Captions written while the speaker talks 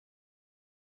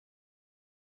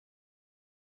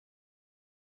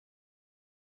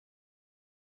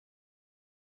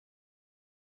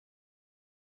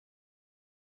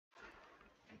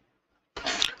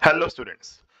Hello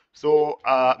students.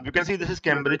 You can see this is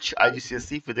Cambridge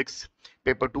IGCSE Physics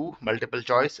Paper 2 Multiple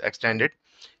Choice Extended.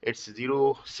 It's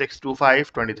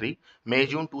 062523 May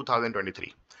June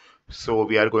 2023. So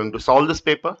we are going to solve this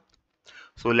paper.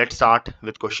 So let's start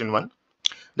with question 1.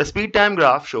 The speed time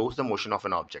graph shows the motion of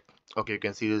an object. Okay, you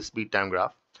can see the speed time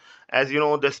graph. As you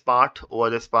know, over this part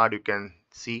you can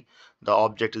see the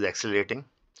object is accelerating.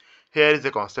 Here is the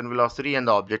constant velocity and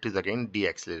the object is again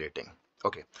deaccelerating.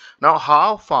 Okay, now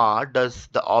how far does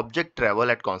the object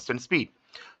travel at constant speed?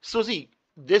 So see,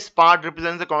 this part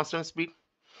represents the constant speed.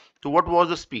 So what was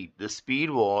the speed? The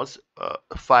speed was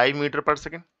 5 meter per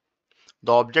second.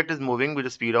 The object is moving with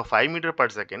the speed of 5 meter per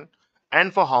second,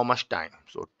 and for how much time?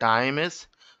 So time is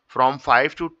from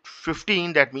 5 to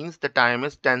 15, that means the time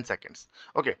is 10 seconds.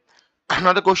 Okay,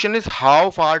 now the question is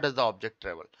how far does the object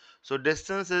travel? So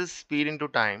distance is speed into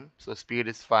time. So speed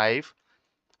is 5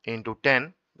 into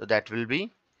 10. So that will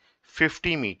be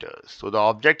 50 meters. So the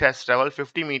object has traveled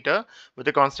 50 meter with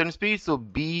a constant speed. So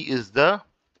B is the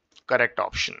correct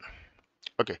option.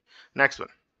 Okay, next one.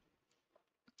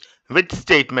 Which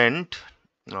statement,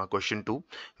 question 2,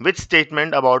 which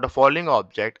statement about a falling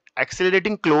object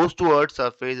accelerating close to Earth's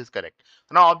surface is correct?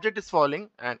 Now object is falling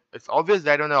and it's obvious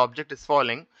that when the object is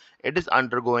falling, it is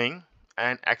undergoing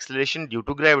an acceleration due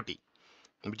to gravity,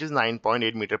 which is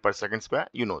 9.8 meter per second square.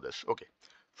 You know this. Okay.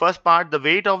 First part, the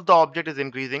weight of the object is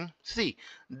increasing. See,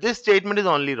 this statement is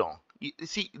only wrong.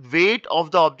 See, weight of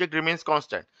the object remains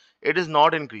constant. It is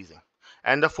not increasing.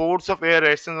 And the force of air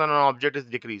resistance on an object is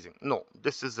decreasing. No,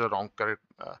 this is a wrong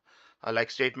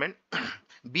correct statement.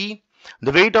 B,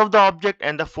 the weight of the object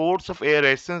and the force of air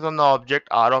resistance on the object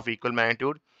are of equal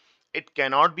magnitude. It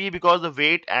cannot be because the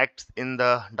weight acts in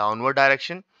the downward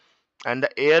direction and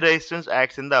the air resistance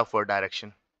acts in the upward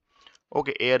direction.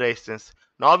 Okay, air resistance.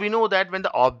 Now we know that when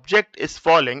the object is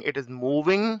falling, it is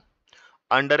moving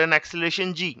under an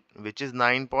acceleration g, which is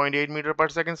 9.8 meter per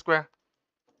second square.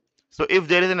 So if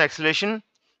there is an acceleration,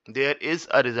 there is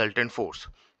a resultant force.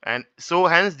 And so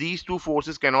hence these two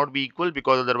forces cannot be equal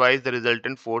because otherwise the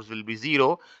resultant force will be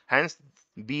zero. Hence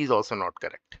B is also not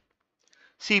correct.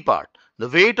 C part. The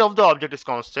weight of the object is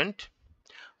constant,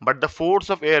 but the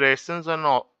force of air resistance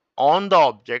on the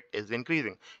object is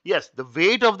increasing. Yes, the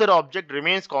weight of that object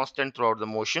remains constant throughout the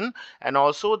motion, and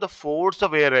also the force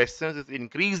of air resistance is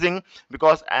increasing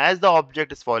because as the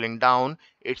object is falling down,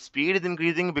 its speed is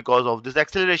increasing because of this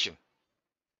acceleration.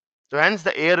 So hence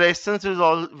the air resistance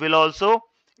will also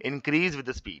increase with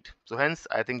the speed. So hence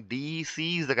I think D,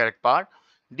 C is the correct part.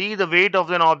 D, the weight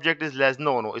of an object is less.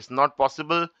 No, it's not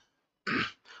possible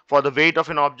for the weight of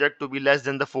an object to be less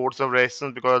than the force of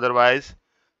resistance because otherwise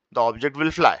the object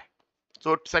will fly.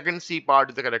 So second C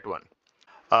part is the correct one.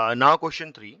 Now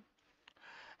question 3.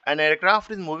 An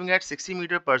aircraft is moving at 60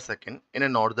 meter per second in a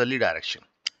northerly direction.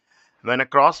 When a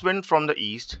crosswind from the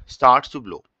east starts to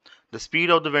blow, the speed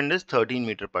of the wind is 13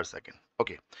 meter per second.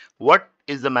 Okay, what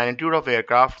is the magnitude of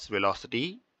aircraft's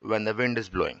velocity when the wind is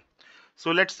blowing?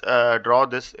 So let's draw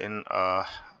this in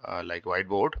like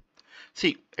whiteboard.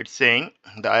 See, it's saying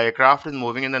the aircraft is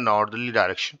moving in the northerly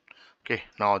direction. Okay,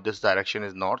 now this direction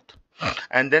is north,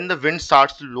 and then the wind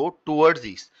starts to blow towards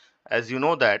east. As you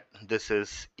know that this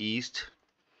is east,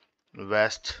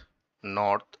 west,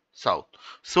 north, south.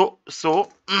 So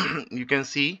you can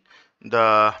see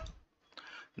the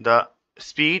the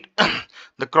speed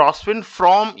the crosswind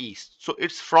from east. So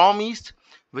it's from east,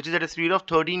 which is at a speed of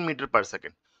 13 meter per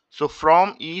second. So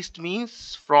from east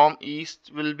means from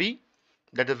east will be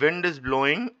that the wind is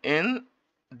blowing in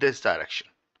this direction.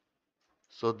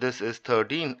 So this is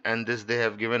 13 and this they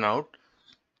have given out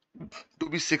to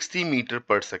be 60 meter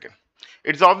per second.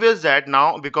 It's obvious that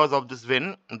now because of this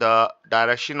wind, the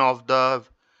direction of the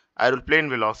aeroplane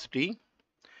velocity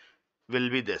will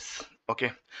be this.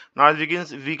 Okay. Now as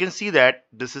we can see that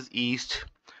this is east,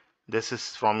 this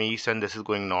is from east and this is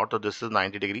going north, so this is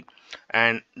 90 degree,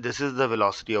 and this is the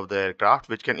velocity of the aircraft,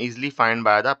 which can easily find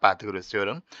by the Pythagoras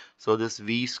theorem. So this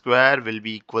v square will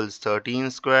be equals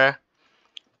 13 square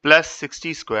plus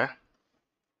 60 square.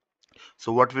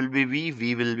 So what will be v?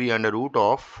 V will be under root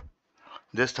of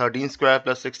this 13 square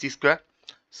plus 60 square.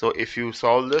 So if you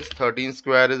solve this, 13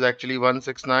 square is actually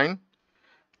 169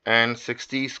 and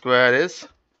 60 square is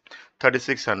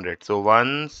 3600. So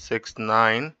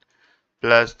 169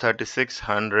 plus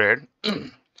 3600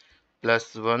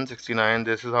 plus 169,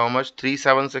 this is how much?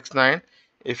 3769.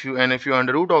 If you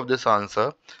under root of this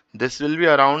answer, this will be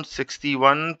around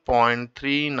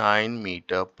 61.39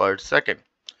 meter per second.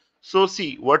 So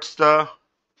see, what's the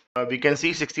we can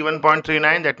see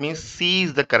 61.39, that means C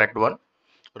is the correct one,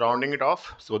 rounding it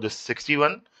off. So this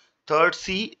 61, Third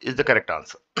C is the correct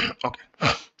answer. Okay.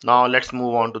 Now let's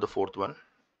move on to the fourth one.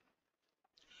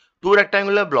 Two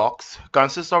rectangular blocks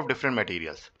consist of different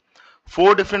materials.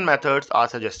 Four different methods are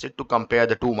suggested to compare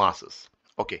the two masses.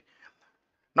 Okay.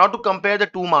 Now to compare the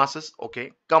two masses,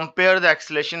 okay, compare the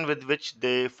acceleration with which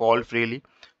they fall freely.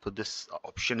 So this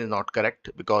option is not correct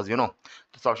because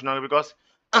this option is because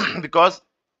because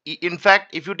in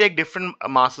fact if you take different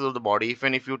masses of the body,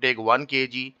 even if you take 1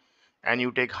 kg and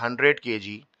you take 100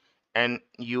 kg and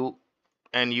you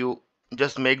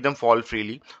just make them fall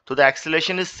freely, so the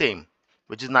acceleration is same,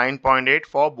 which is 9.8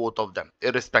 for both of them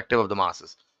irrespective of the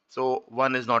masses. So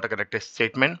one is not a correct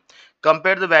statement.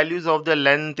 Compare the values of the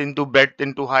length into breadth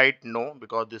into height. No,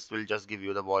 because this will just give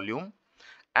you the volume.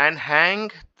 And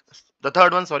hang the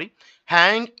third one, sorry,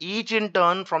 hang each in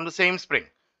turn from the same spring.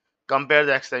 Compare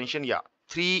the extension. Yeah,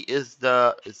 three is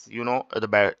the is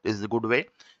the good way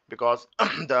because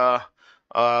the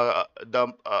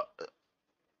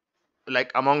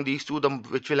like among these two, the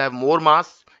which will have more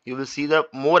mass, you will see the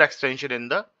more extension in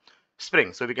the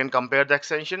spring. So we can compare the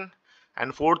extension.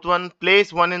 And fourth one,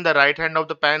 place one in the right hand of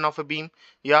the pan of a beam.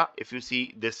 Yeah, if you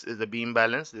see, this is the beam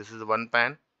balance, this is one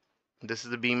pan, this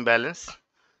is the beam balance,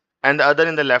 and the other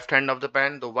in the left hand of the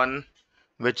pan, the one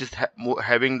which is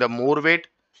having the more weight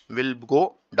will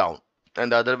go down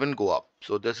and the other will go up.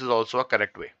 So this is also a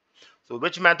correct way. So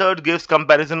which method gives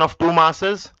comparison of two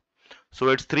masses? So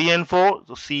it's 3 and 4.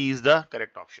 So C is the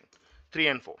correct option. 3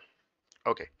 and 4.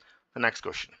 Okay. The next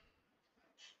question.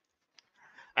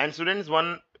 And students,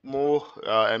 one more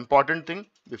important thing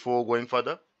before going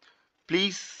further.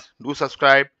 Please do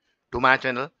subscribe to my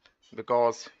channel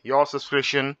because your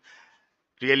subscription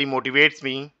really motivates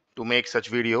me to make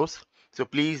such videos. So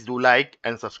please do like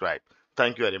and subscribe.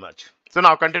 Thank you very much. So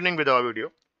now continuing with our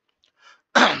video.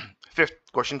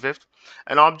 Fifth.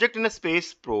 An object in a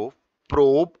space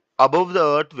probe above the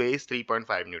earth weighs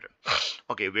 3.5 Newton.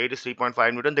 Okay, weight is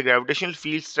 3.5 Newton. The gravitational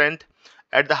field strength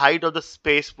at the height of the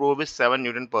space probe is 7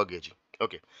 Newton per kg.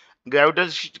 Okay.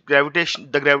 The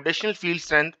gravitational field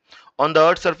strength on the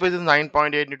earth's surface is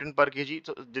 9.8 Newton per kg.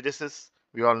 So this is,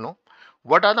 we all know.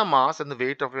 What are the mass and the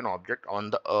weight of an object on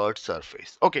the earth's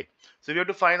surface? Okay. So we have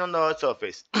to find on the earth's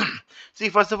surface. See,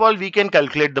 first of all, we can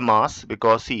calculate the mass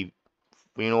because see,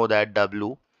 we know that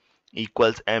W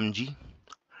equals mg.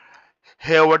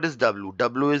 Here what is W?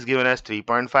 W is given as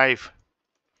 3.5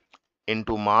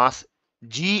 into mass.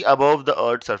 G above the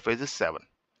earth's surface is 7.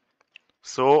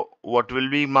 So what will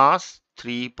be mass?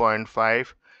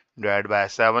 3.5 divided by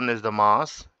 7 is the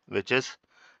mass, which is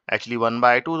actually 1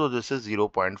 by 2. So this is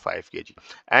 0.5 kg.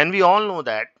 And we all know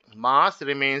that mass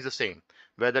remains the same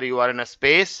whether you are in a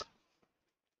space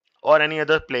or any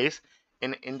other place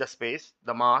in the space,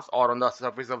 the mass, or on the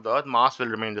surface of the earth, mass will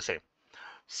remain the same.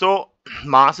 So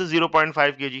mass is 0.5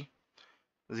 kg.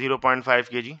 0.5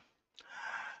 kg.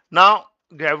 Now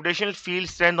gravitational field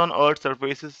strength on earth's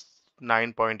surface is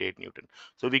 9.8 Newton.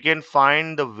 So we can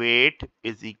find the weight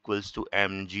is equals to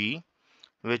mg,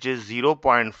 which is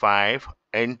 0.5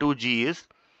 into g is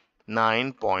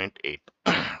 9.8.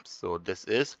 So this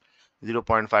is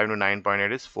 0.5 to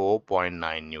 9.8 is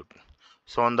 4.9 Newton.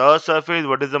 So on the earth's surface,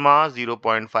 what is the mass?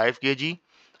 0.5 kg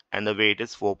and the weight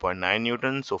is 4.9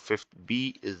 Newton. So fifth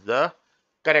B is the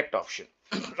correct option.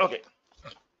 Okay.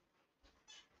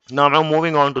 Now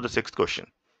moving on to the sixth question.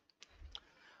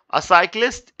 A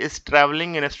cyclist is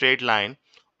traveling in a straight line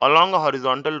along a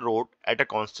horizontal road at a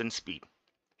constant speed.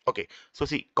 Okay, so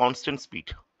see, constant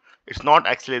speed. It's not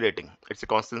accelerating, it's a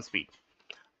constant speed.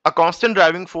 A constant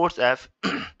driving force F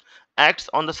acts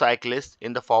on the cyclist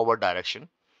in the forward direction.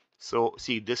 So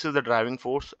see, this is the driving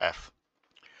force F.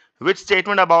 Which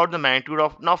statement about the magnitude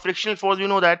of, now frictional force, we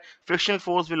know that frictional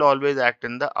force will always act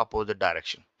in the opposite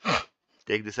direction.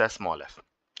 Take this as small f.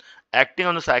 Acting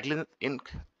on the cyclist in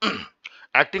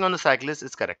acting on the cyclist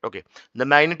is correct. Okay, the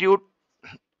magnitude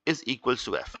is equals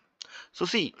to F. So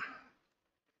see,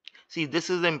 this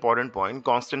is the important point.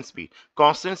 Constant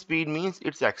speed means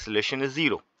its acceleration is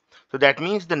 0. So that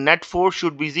means the net force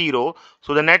should be 0.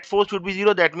 So the net force should be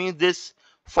 0. That means this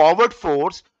forward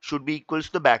force should be equals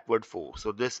to the backward force.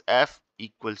 So this F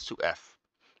equals to F.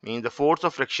 Means the force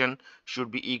of friction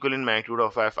should be equal in magnitude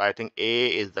of F. I think A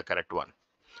is the correct one.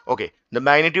 Okay, the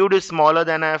magnitude is smaller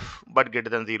than F but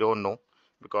greater than 0. No,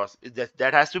 because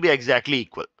that has to be exactly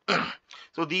equal.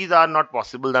 So these are not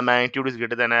possible. The magnitude is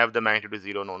greater than F, the magnitude is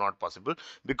 0. No, not possible.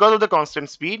 Because of the constant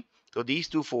speed, so these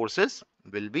two forces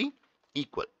will be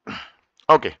equal.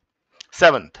 Okay,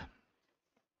 seventh.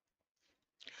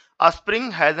 A spring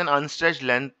has an unstretched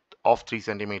length of 3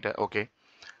 centimeter. Okay,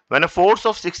 when a force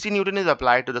of 60 Newton is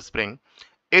applied to the spring,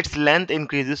 its length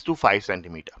increases to 5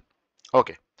 centimeter.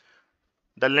 Okay,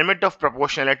 The limit of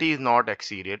proportionality is not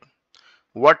exceeded.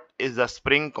 What is the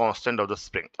spring constant of the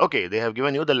spring? Okay, they have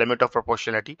given you the limit of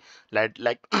proportionality, like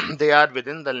they are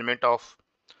within the limit of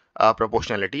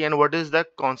proportionality. And what is the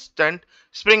constant,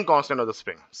 spring constant of the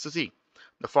spring? So see,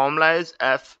 the formula is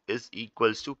F is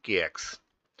equals to Kx,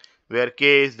 where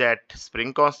K is that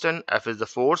spring constant, F is the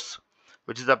force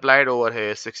which is applied over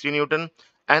here 60 Newton,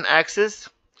 and X is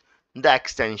the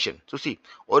extension. So see,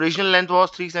 original length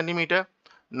was 3 centimeter.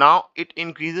 Now it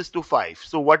increases to 5.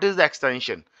 So what is the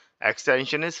extension?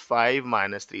 Extension is 5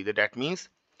 minus 3. That means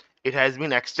it has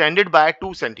been extended by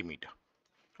 2 centimeter.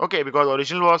 Okay, because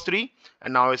original was 3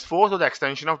 and now is 4, so the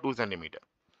extension of 2 centimeter.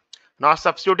 Now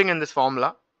substituting in this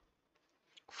formula,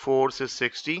 force is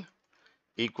 60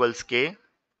 equals K,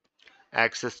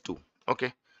 X is 2.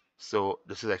 Okay, so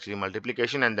this is actually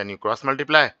multiplication and then you cross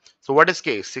multiply. So what is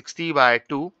K? 60 by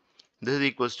 2. This is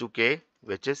equals to K,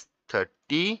 which is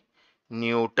 30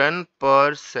 Newton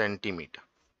per centimeter.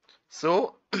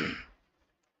 So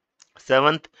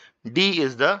seventh, D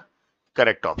is the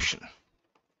correct option.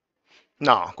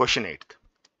 Now question 8.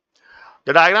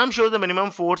 The diagram shows the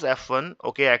minimum force F1,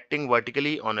 okay, acting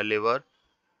vertically on a lever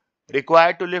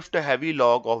required to lift a heavy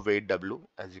log of weight W.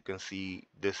 As you can see,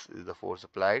 this is the force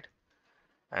applied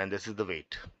and this is the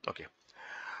weight. Okay.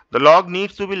 The log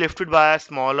needs to be lifted by a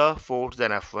smaller force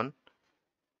than F1.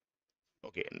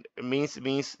 Okay,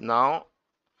 means now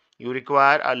you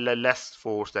require a less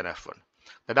force than F1.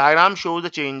 The diagram shows the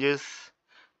changes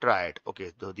tried.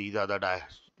 Okay, so these are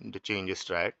the changes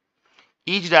tried.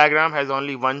 Each diagram has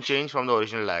only one change from the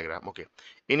original diagram. Okay,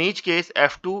 in each case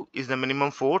F2 is the minimum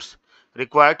force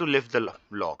required to lift the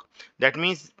log. That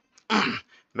means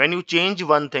when you change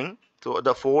one thing, so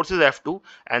the force is F2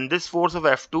 and this force of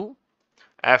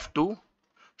F2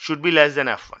 should be less than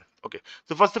F1. Okay,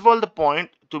 so first of all, the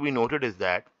point to be noted is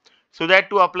that so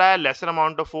that to apply a lesser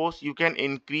amount of force, you can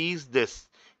increase this.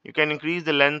 You can increase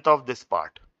the length of this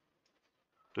part.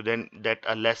 So then that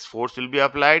a less force will be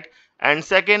applied. And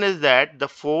second is that the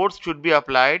force should be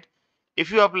applied.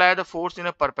 If you apply the force in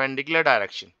a perpendicular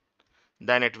direction,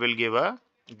 then it will give a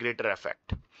greater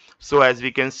effect. So as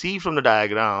we can see from the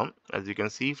diagram,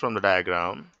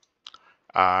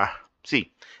 uh,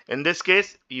 see, in this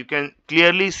case, you can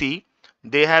clearly see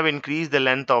they have increased the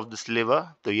length of this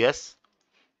lever. So yes,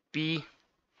 P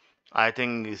I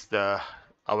think is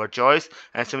our choice.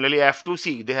 And similarly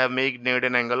F2C, they have made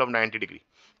an angle of 90 degree.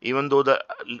 Even though the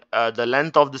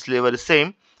length of this lever is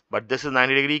same, but this is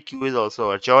 90 degree. Q is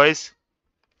also our choice,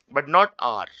 but not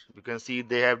R. You can see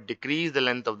they have decreased the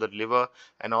length of the lever,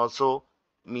 and also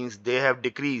means they have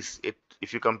decreased it.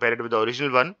 If you compare it with the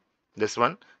original one, this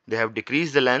one, they have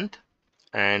decreased the length,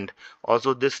 and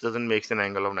also this doesn't make an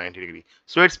angle of 90 degree.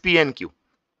 So it's P and Q.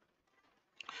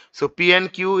 So P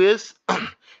and Q is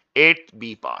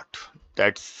 8B part.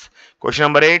 That's question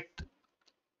number 8.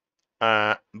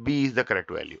 B is the correct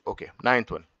value. Okay,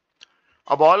 ninth one.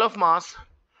 A ball of mass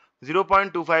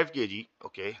 0.25 kg.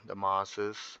 Okay, the mass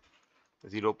is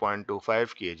 0.25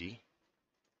 kg.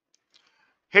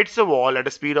 Hits a wall at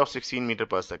a speed of 16 meter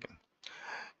per second.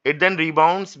 It then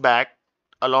rebounds back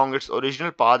along its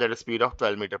original path at a speed of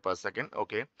 12 meter per second.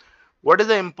 Okay. What is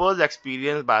the impulse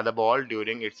experienced by the ball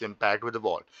during its impact with the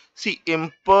wall? See,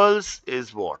 impulse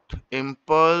is what?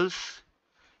 Impulse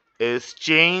is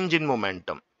change in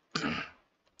momentum.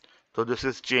 So this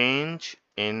is change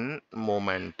in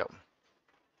momentum.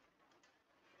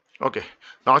 Okay.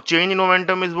 Now change in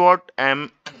momentum is what?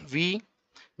 mv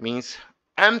means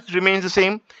m remains the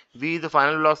same. V is the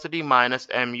final velocity minus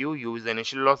mu. U is the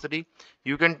initial velocity.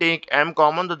 You can take m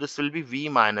common, so this will be v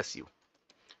minus u.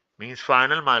 Means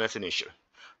final minus initial.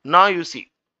 Now you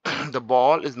see the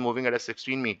ball is moving at a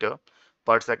 16 meter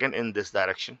per second in this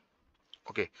direction.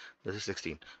 Okay, this is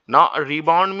 16. Now a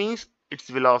rebound means its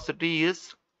velocity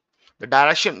is, the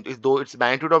direction is, though its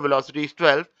magnitude of velocity is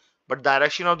 12, but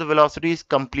direction of the velocity is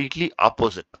completely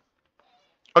opposite.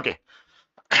 Okay,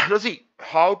 let's see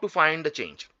how to find the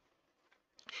change.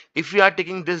 If we are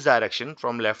taking this direction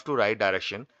from left to right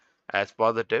direction as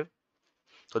positive,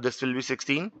 so this will be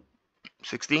 16.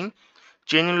 Change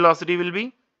in velocity will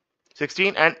be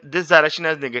 16, and this direction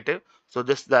as negative, so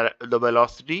the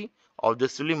velocity of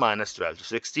this will be minus 12. So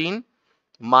 16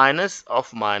 minus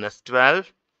of minus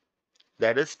 12,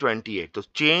 that is 28. So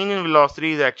change in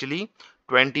velocity is actually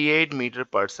 28 meter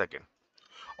per second.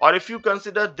 Or if you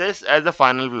consider this as the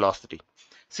final velocity,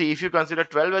 see, if you consider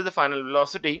 12 as the final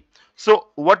velocity, so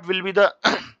what will be the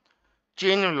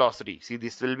change in velocity? See,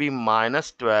 this will be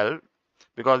minus 12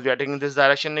 because we are taking this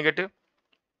direction negative,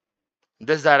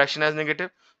 this direction as negative,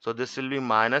 so this will be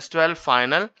minus 12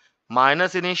 final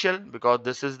minus initial because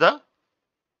this is the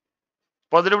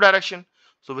positive direction.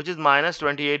 So which is minus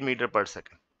 28 meter per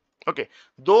second. Okay,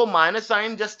 though minus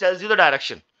sign just tells you the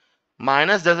direction.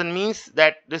 Minus doesn't mean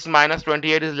that this minus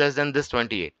 28 is less than this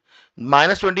 28.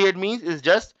 Minus 28 means is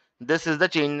just this is the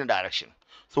change in the direction.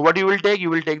 So what you will take? You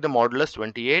will take the modulus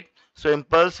 28. So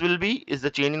impulse will be is the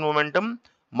change in momentum,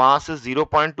 mass is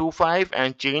 0.25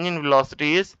 and change in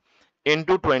velocity is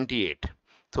into 28.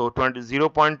 So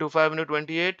 0.25 into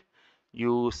 28,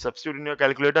 you substitute in your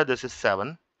calculator, this is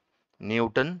 7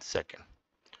 Newton second.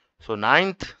 So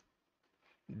ninth,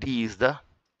 D is the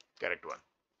correct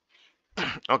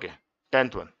one. Okay,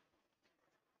 10th one.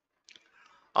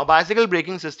 A bicycle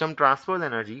braking system transfers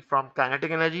energy from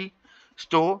kinetic energy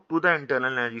store to the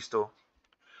internal energy store.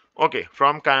 Okay,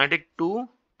 from kinetic to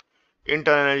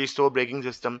internal energy store braking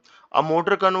system. A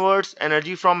motor converts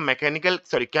energy from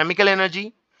chemical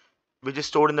energy which is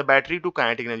stored in the battery to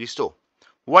kinetic energy store.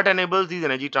 What enables these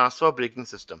energy transfer braking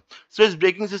system? So its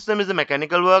braking system is the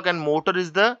mechanical work and motor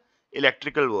is the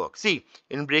electrical work. See,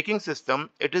 in braking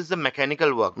system, it is the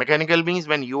mechanical work. Mechanical means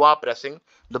when you are pressing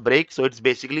the brake, so it's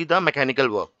basically the mechanical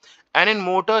work. And in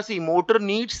motor, see, motor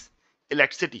needs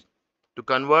electricity to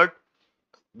convert,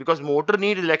 because motor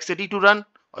needs electricity to run,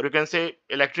 or you can say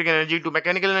electric energy to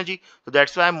mechanical energy. So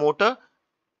that's why motor,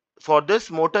 for this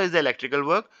motor is the electrical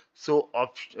work. So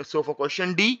so for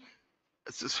question D,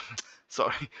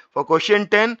 sorry, for question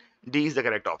 10, D is the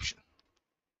correct option.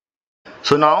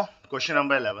 So now question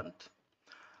number 11th.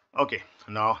 Okay,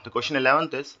 now the question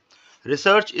 11th is,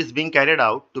 research is being carried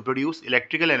out to produce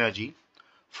electrical energy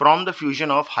from the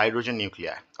fusion of hydrogen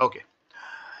nuclei. Okay,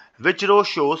 which row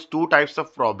shows two types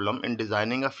of problem in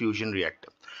designing a fusion reactor?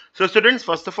 So students,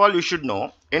 first of all, you should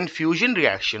know in fusion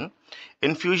reaction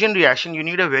you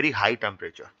need a very high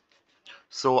temperature.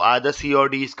 So either C or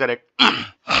D is correct.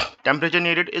 Temperature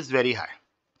needed is very high.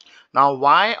 Now,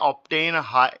 why obtaining a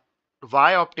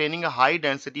high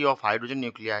density of hydrogen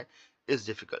nuclei is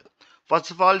difficult?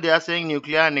 First of all, they are saying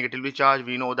nuclei are negatively charged.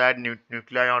 We know that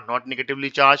nuclei are not negatively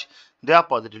charged; they are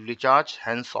positively charged.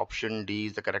 Hence, option D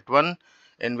is the correct one,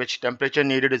 in which temperature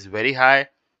needed is very high,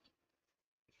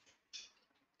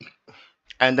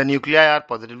 and the nuclei are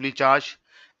positively charged,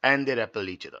 and they repel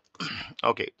each other.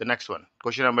 Okay, the next one,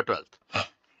 question number 12.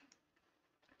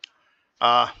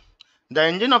 Uh, the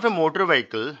engine of a motor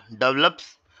vehicle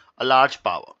develops a large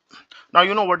power. Now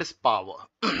you know what is power.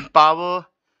 Power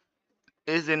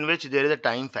is in which there is a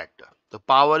time factor. The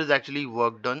power is actually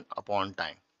work done upon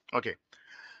time. Okay.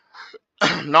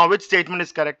 Now which statement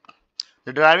is correct?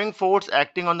 The driving force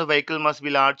acting on the vehicle must be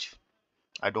large.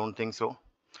 I don't think so.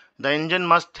 The engine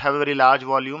must have a very large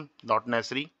volume. Not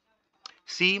necessary.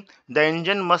 See, the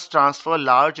engine must transfer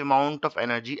large amount of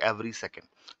energy every second.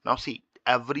 Now see,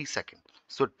 every second.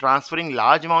 So transferring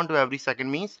large amount to every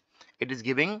second means it is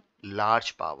giving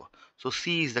large power. So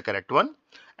C is the correct one.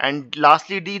 And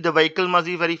lastly D, the vehicle must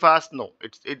be very fast. No,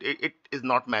 it is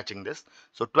not matching this.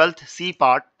 So 12th C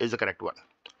part is the correct one.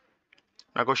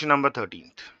 Now question number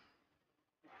 13th.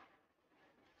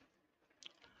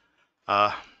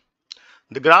 Uh,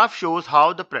 the graph shows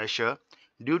how the pressure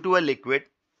due to a liquid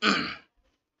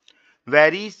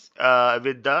varies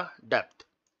with the depth.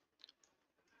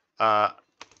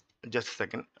 Just a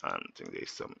second, I think there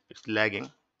is some, it's lagging.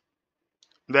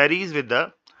 Varies with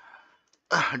the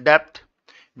depth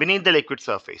beneath the liquid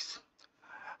surface.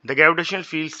 The gravitational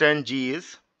field strength G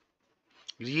is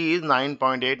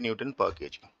 9.8 Newton per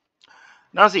kg.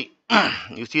 Now see,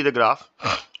 you see the graph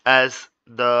as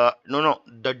the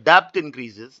depth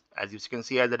increases, as you can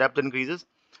see, as the depth increases,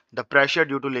 the pressure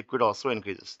due to liquid also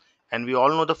increases. And we all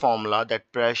know the formula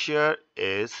that pressure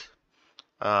is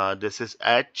this is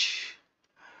H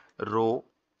rho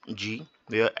G,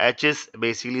 where H is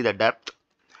basically the depth,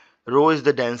 rho is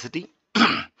the density,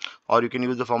 or you can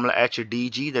use the formula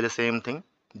HdG, that is the same thing.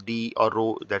 D or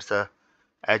rho, that's a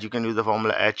H, you can use the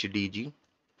formula HdG.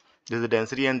 This is the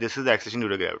density and this is the acceleration due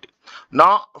to gravity.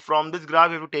 Now from this graph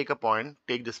you have to take a point,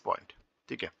 take this point.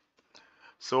 Okay.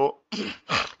 So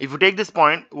if you take this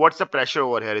point, what's the pressure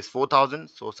over here is 4000.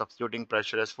 So substituting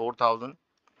pressure as 4000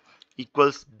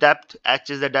 equals depth,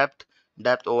 H is the depth.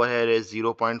 Depth over here is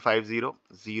 0.50,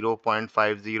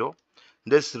 0.50.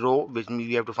 This rho, which means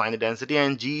we have to find the density,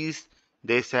 and G's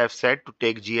they have said to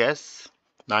take G as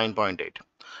 9.8.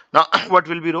 Now what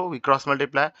will be rho? We cross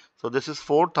multiply. So this is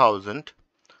 4000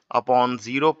 upon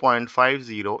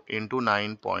 0.50 into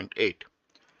 9.8.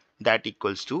 That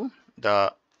equals to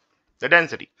the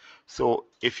density. So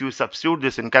if you substitute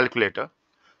this in calculator,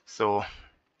 so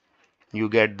you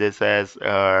get this as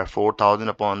 4000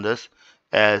 upon this,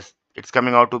 as it's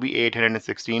coming out to be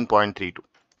 816.32.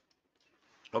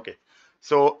 Okay,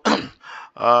 So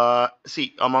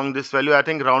see, among this value, I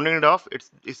think rounding it off,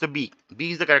 it's the B.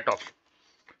 B is the correct option.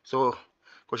 So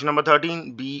question number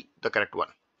 13, B the correct one.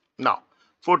 Now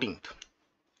 14th.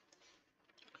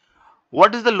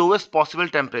 What is the lowest possible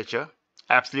temperature?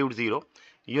 Absolute zero.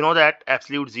 You know that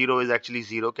absolute zero is actually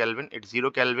 0 Kelvin. It's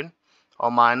 0 Kelvin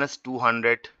or minus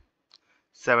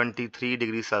 273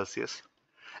 degrees Celsius.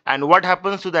 And what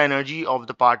happens to the energy of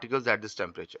the particles at this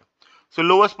temperature? So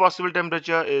lowest possible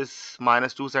temperature is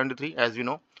minus 273, as we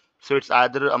know. So it's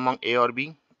either among A or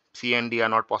B. C and D are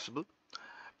not possible.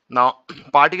 Now,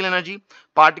 particle energy.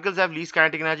 Particles have least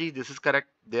kinetic energy. This is correct.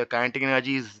 Their kinetic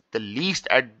energy is the least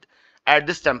at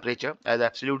this temperature, as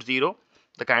absolute zero.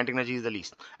 The kinetic energy is the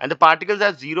least. And the particles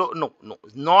have zero, no,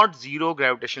 not zero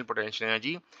gravitational potential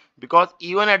energy, because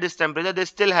even at this temperature, they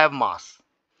still have mass.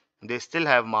 They still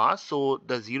have mass, so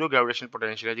the zero gravitational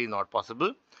potential energy is not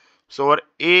possible. So our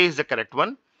A is the correct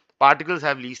one. Particles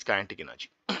have least kinetic energy.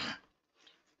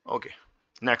 Okay,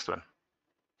 next one.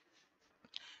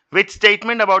 Which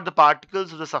statement about the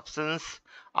particles of the substance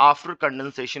after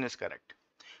condensation is correct?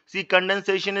 See,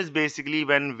 condensation is basically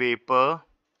when vapors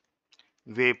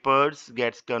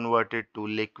gets converted to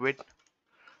liquid.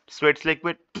 So it's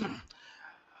liquid.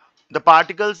 The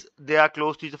particles, they are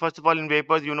close to each other. First of all, in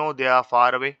vapors, you know they are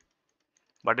far away,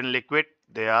 but in liquid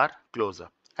they are closer.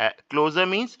 Closer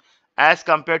means as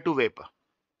compared to vapor.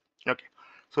 Okay,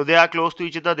 so they are close to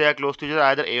each other. They are close to each other,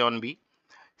 either A or B.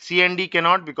 C and D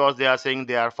cannot, because they are saying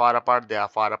they are far apart. They are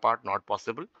far apart, not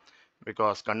possible,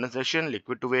 because condensation,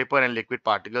 liquid to vapor, and liquid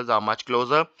particles are much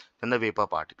closer than the vapor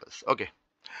particles. Okay.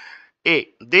 A,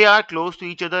 they are close to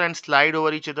each other and slide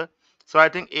over each other. So I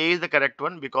think A is the correct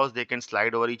one, because they can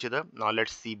slide over each other. Now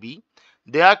let's see B.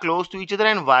 They are close to each other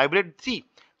and vibrate. See,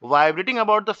 vibrating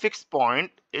about the fixed point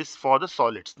is for the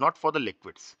solids, not for the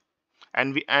liquids.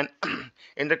 And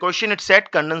in the question it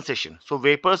said condensation, so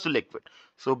vapors to liquid.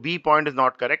 So B point is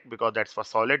not correct, because that's for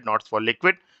solid, not for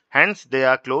liquid. Hence they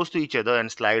are close to each other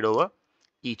and slide over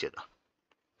each other.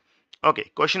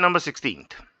 Okay, question number 16.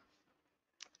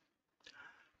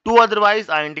 Two otherwise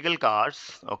identical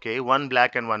cars, okay, one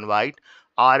black and one white,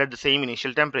 are at the same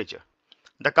initial temperature.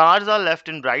 The cars are left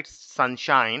in bright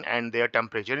sunshine and their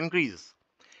temperature increases.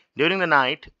 During the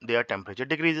night, their temperature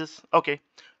decreases. Okay.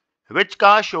 Which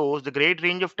car shows the great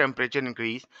range of temperature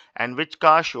increase and which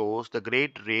car shows the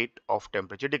great rate of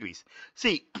temperature decrease?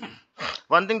 See,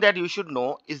 one thing that you should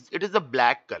know is it is the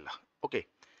black color. Okay.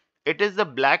 It is the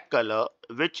black color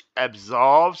which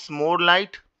absorbs more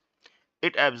light.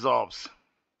 It absorbs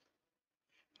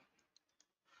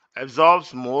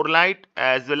more light,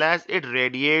 as well as it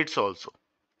radiates also.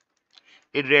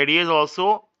 It radiates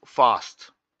also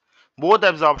fast. Both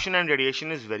absorption and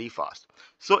radiation is very fast.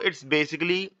 So it's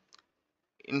basically,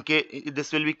 in case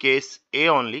this will be case A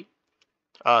only,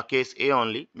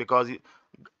 because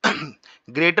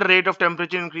greater rate of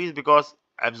temperature increase, because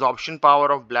absorption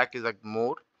power of black is like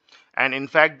more, and in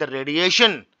fact the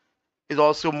radiation is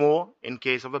also more in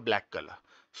case of a black color.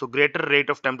 So greater rate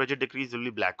of temperature decrease will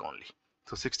be black only.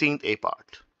 So 16th A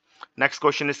part. Next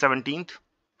question is 17th.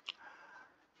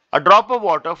 A drop of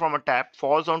water from a tap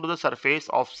falls onto the surface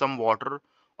of some water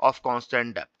of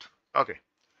constant depth. Okay,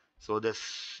 so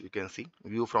this you can see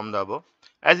view from the above.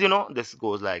 As you know, this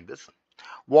goes like this.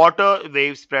 Water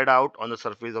waves spread out on the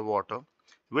surface of water.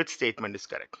 Which statement is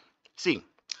correct? See,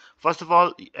 first of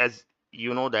all, as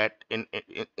you know that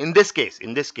in this case,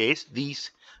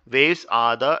 these waves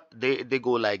are they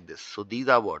go like this. So these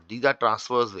are what? These are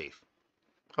transverse wave.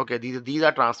 Okay, these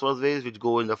are transverse waves which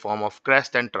go in the form of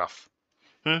crest and trough.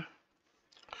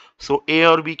 So A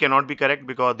or B cannot be correct,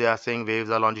 because they are saying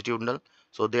waves are longitudinal.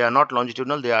 So they are not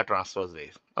longitudinal, they are transverse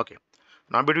waves. Okay.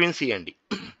 Now between C and D.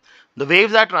 The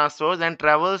waves are transverse and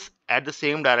travels at the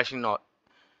same direction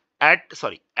at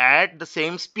the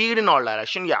same speed in all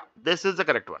direction. Yeah, this is the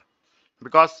correct one,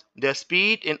 because their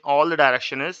speed in all the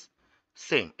direction is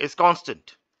same, is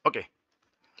constant. Okay.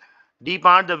 D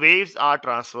part, the waves are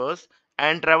transverse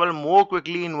and travel more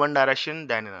quickly in one direction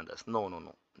than in others. No.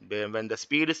 When the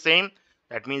speed is same,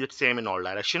 that means it's same in all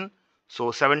direction.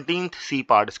 So 17th C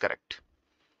part is correct.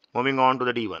 Moving on to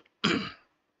the D1.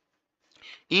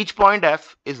 Each point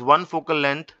F is one focal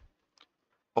length.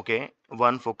 Okay,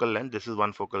 one focal length. This is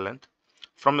one focal length.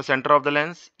 From the center of the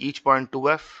lens, each point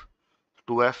 2F.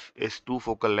 2F is two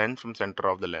focal lengths from center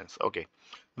of the lens. Okay.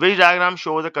 Which diagram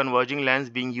shows a converging lens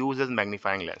being used as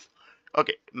magnifying lens?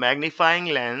 Okay, magnifying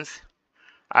lens,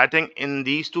 I think in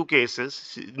these two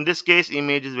cases, in this case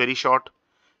image is very short,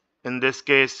 in this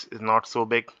case is not so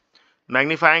big.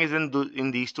 Magnifying is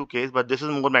in these two cases, but this is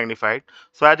more magnified.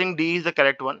 So I think D is the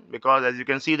correct one, because as you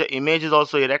can see the image is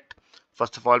also erect.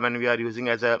 First of all, when we are using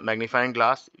as a magnifying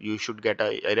glass, you should get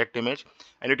a direct image,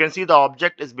 and you can see the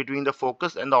object is between the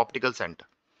focus and the optical center.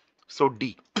 So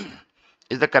D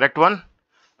is the correct one.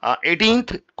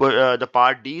 18th, the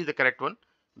part D is the correct one,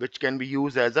 which can be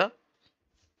used as a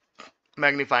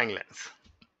magnifying lens.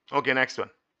 Okay, next one.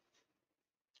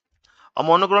 A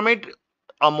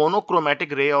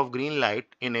monochromatic ray of green light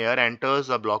in air enters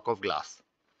a block of glass.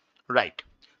 Right.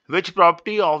 Which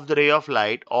property of the ray of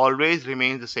light always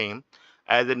remains the same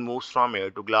as it moves from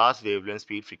air to glass, wavelength,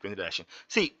 speed, frequency, direction?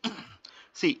 See,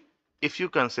 see, if you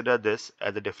consider this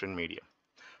as a different medium,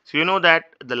 so you know that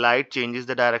the light changes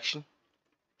the direction.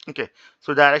 Okay,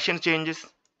 so direction changes,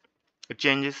 it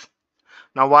changes.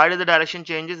 Now, why does the direction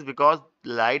changes? Because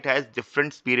light has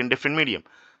different speed in different medium.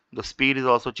 The speed is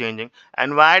also changing.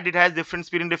 And why it has different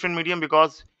speed in different medium?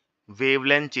 Because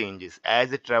wavelength changes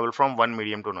as it travels from one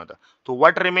medium to another. So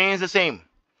what remains the same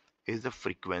is the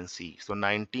frequency. So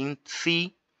 19th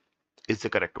C is the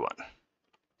correct one.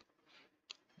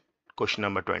 Question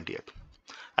number 20th.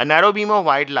 A narrow beam of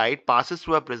white light passes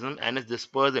through a prism and is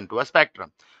dispersed into a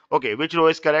spectrum. Okay, which row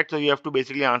is correct? So you have to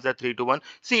basically answer 3 to 1.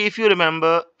 See, if you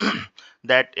remember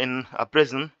that in a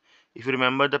prism, if you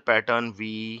remember the pattern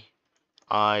V,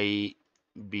 I,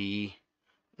 B,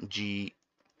 G,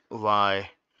 Y,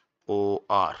 O,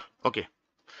 R. Okay,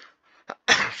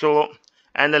 so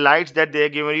and the lights that they are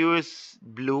giving you is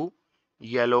blue,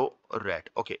 yellow, red.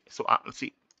 Okay, so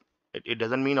see, it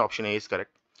doesn't mean option A is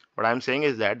correct. What I'm saying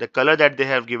is that the color that they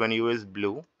have given you is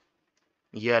blue,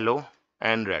 yellow,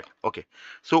 and red. Okay,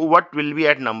 so what will be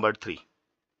at number 3?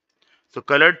 So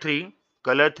color 3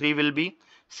 will be,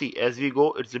 see, as we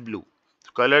go, it's blue.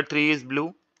 Color 3 is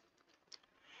blue,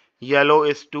 yellow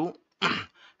is 2,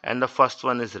 and the first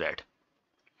one is red.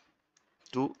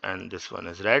 2, and this one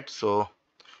is red. So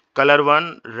color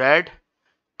 1 red,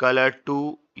 color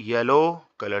 2 yellow,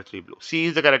 color 3 blue. C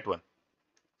is the correct one.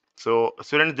 So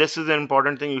students, this is an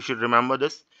important thing. You should remember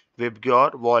this.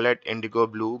 Vibgyor, violet, indigo,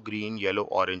 blue, green, yellow,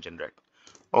 orange, and red.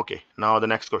 Okay, now the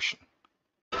next question.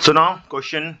 So now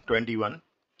question 21.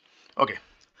 Okay,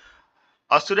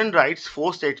 a student writes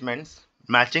 4 statements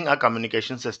matching a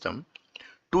communication system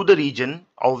to the region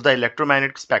of the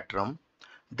electromagnetic spectrum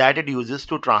that it uses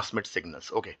to transmit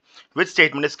signals. Okay, which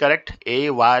statement is correct? A,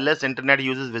 wireless internet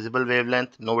uses visible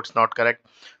wavelength. No, it's not correct.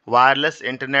 Wireless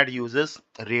internet uses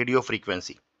radio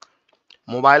frequency.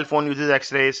 Mobile phone uses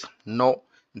X-rays. No,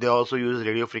 they also use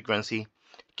radio frequency.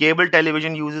 Cable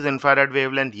television uses infrared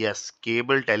wavelength. Yes,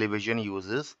 cable television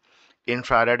uses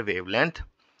infrared wavelength.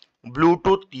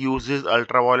 Bluetooth uses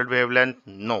ultraviolet wavelength.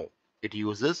 No, it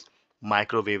uses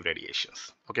microwave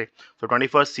radiations. Okay, so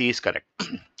 21st C is correct.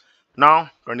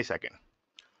 Now 22nd.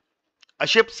 A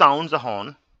ship sounds a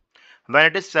horn when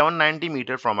it is 790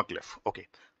 meters from a cliff. Okay,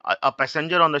 a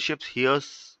passenger on the ship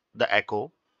hears the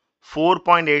echo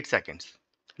 4.8 seconds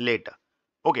later.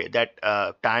 Okay, that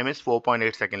time is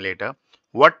 4.8 seconds later.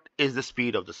 What is the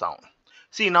speed of the sound?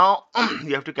 See, now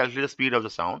you have to calculate the speed of the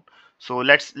sound. So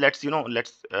let's go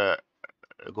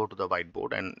to the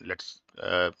whiteboard and let's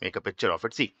make a picture of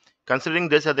it. See, considering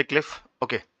this as a cliff,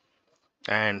 okay,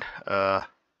 and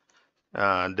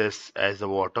this as the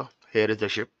water, here is the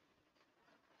ship.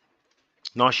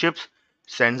 Now ships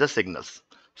sends the signals.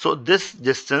 So this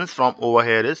distance from over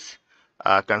here is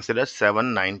considered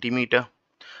 790 meter.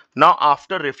 Now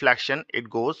after reflection it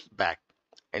goes back,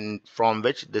 and from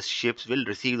which this ships will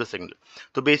receive the signal.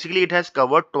 So basically it has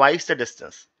covered twice the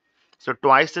distance. So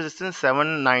twice the distance,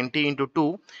 790 into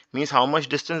 2 means how much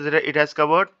distance it has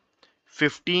covered?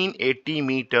 1580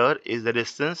 meter is the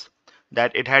distance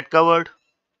that it had covered.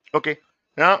 Okay,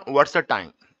 now what's the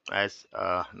time? As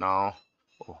now,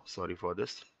 oh sorry for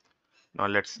this. Now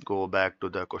let's go back to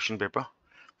the question paper.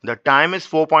 The time is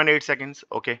 4.8 seconds.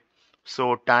 Okay,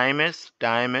 so time is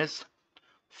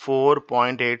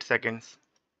 4.8 seconds.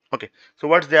 Okay, so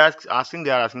what's they asking?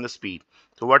 They are asking the speed.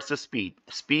 So what's the speed?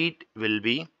 Speed will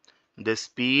be, the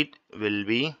speed will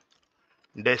be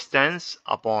distance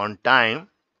upon time.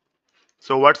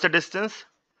 So what's the distance?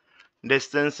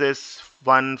 Distance is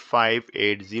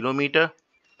 1580 meter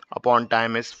upon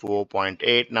time is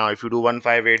 4.8. Now if you do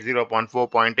 1580 upon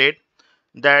 4.8,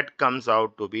 that comes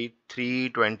out to be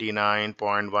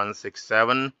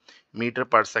 329.167 meter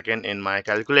per second in my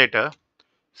calculator.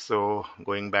 So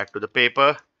going back to the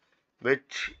paper,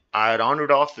 which I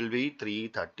rounded off, will be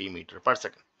 330 meter per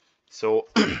second. So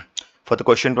for the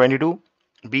question 22,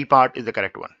 B part is the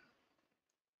correct one.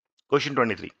 Question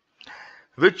 23.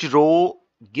 Which row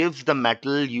gives the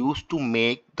metal used to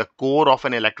make the core of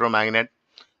an electromagnet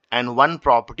and one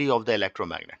property of the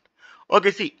electromagnet?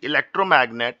 Okay, see,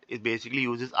 electromagnet is basically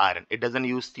uses iron. It doesn't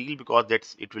use steel because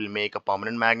it will make a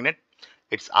permanent magnet.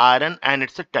 It's iron and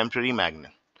it's a temporary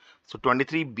magnet. So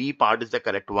 23B part is the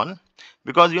correct one,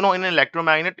 because in an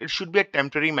electromagnet it should be a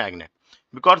temporary magnet.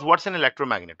 Because what's an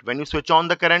electromagnet? When you switch on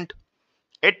the current,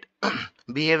 it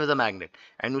behaves as a magnet,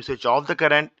 and you switch off the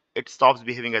current, it stops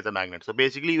behaving as a magnet. So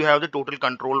basically you have the total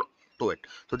control to it.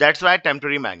 So that's why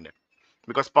temporary magnet,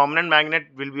 because permanent magnet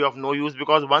will be of no use,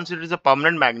 because once it is a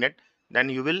permanent magnet, then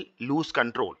you will lose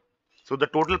control. So the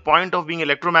total point of being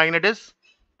electromagnet is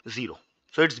 0.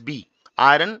 So it's B,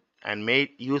 iron, and made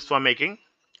used for making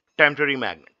temporary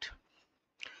magnet.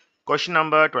 Question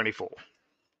number 24.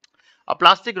 A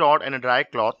plastic rod and a dry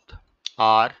cloth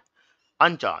are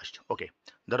uncharged. Okay,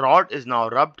 the rod is now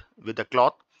rubbed with the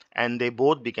cloth and they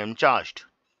both become charged.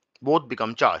 Both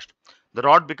become charged. The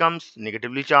rod becomes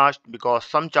negatively charged because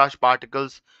some charged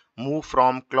particles move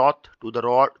from cloth to the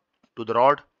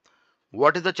rod.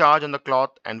 What is the charge on the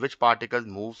cloth and which particles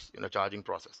moves in the charging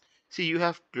process? See, you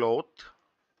have cloth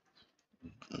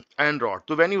and rod.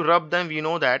 So when you rub them, we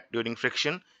know that during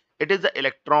friction, it is the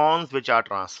electrons which are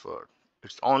transferred.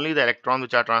 It's only the electrons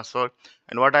which are transferred.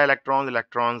 And what are electrons?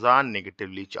 Electrons are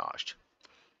negatively charged.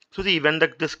 So see, when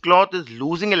this cloth is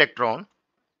losing electron,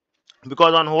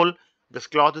 because on whole this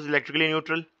cloth is electrically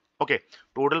neutral. Okay,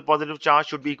 total positive charge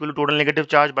should be equal to total negative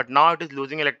charge, but now it is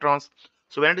losing electrons.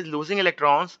 So when it is losing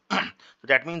electrons, so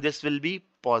that means this will be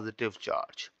positive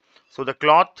charge. So the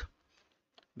cloth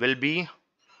will be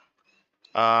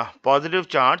positive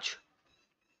charge,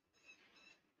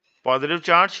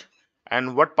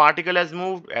 and what particle has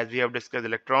moved? As we have discussed,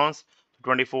 electrons.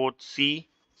 24th C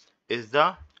is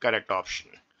the correct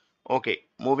option. Okay,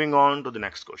 moving on to the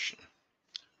next question.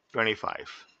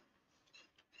 25.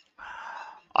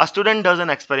 A student does an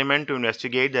experiment to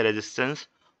investigate the resistance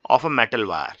of a metal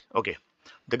wire. Okay,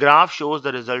 the graph shows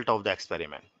the result of the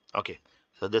experiment. Okay,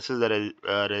 so this is the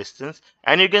resistance,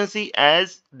 and you can see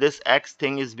as this X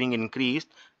thing is being increased,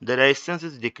 the resistance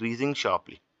is decreasing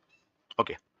sharply.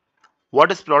 Okay,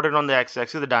 what is plotted on the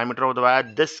x-axis? The diameter of the wire.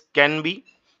 This can be,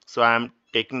 so I am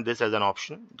taking this as an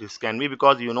option. This can be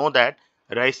because you know that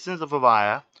resistance of a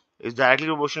wire is directly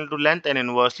proportional to length and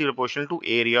inversely proportional to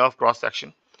area of cross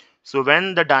section. So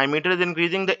when the diameter is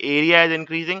increasing, the area is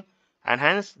increasing, and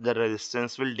hence the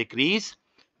resistance will decrease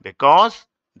because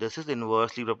this is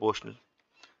inversely proportional.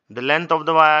 The length of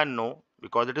the wire, no,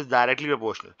 because it is directly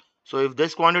proportional. So if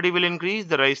this quantity will increase,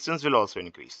 the resistance will also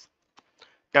increase.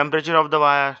 Temperature of the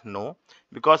wire, no,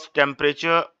 because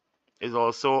temperature is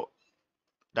also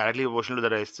directly proportional to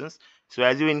the resistance. So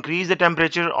as you increase the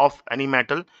temperature of any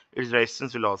metal, its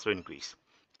resistance will also increase.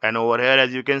 And over here,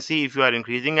 as you can see, if you are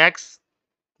increasing X,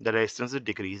 the resistance is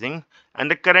decreasing. And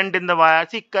the current in the wire,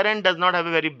 see, current does not have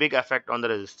a very big effect on the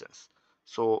resistance.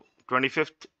 So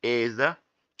 25th A is the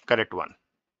correct one.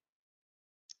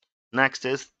 Next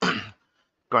is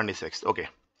 26th. Okay,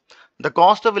 the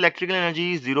cost of electrical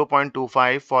energy is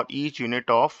 0.25 for each unit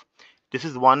of, this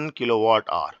is 1 kilowatt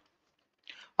hour.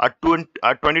 A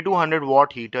 2200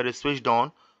 watt heater is switched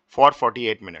on for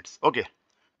 48 minutes. Okay,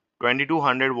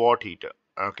 2200 watt heater.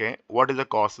 Okay, what is the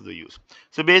cost of the use?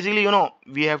 So basically,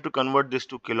 we have to convert this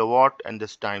to kilowatt and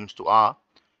this times to hour,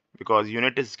 because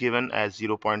unit is given as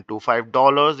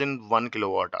 $0.25 in 1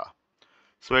 kilowatt hour.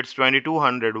 So it's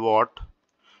 2200 watt.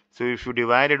 So if you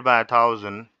divide it by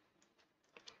 1000,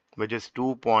 which is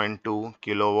 2.2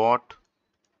 kilowatt,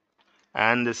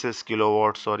 and this is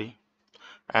kilowatt, sorry,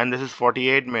 and this is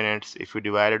 48 minutes. If you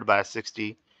divide it by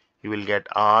 60, you will get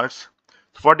hours.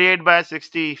 48 by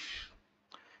 60, if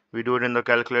we do it in the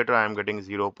calculator, I am getting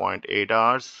 0.8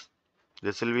 hours.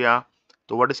 This will be a,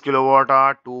 so what is kilowatt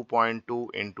hour? 2.2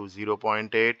 into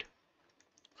 0.8,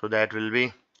 so that will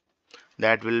be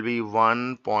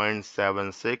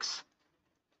 1.76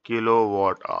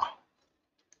 kilowatt hour.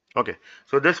 Okay,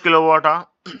 so this kilowatt hour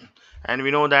and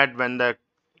we know that when the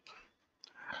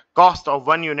cost of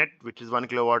one unit, which is 1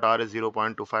 kilowatt hour, is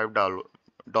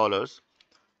 $0.25,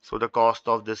 so the cost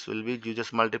of this will be, you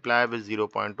just multiply with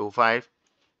 0.25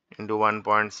 into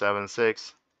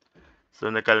 1.76. So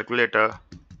in the calculator,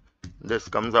 this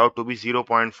comes out to be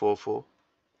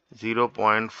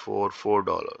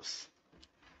 $0.44.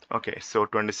 Okay, so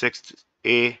 26th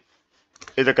A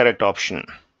is the correct option.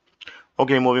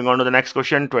 Okay, moving on to the next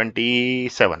question,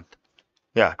 27th.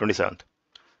 Yeah, 27th.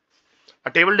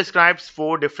 A table describes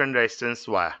 4 different resistance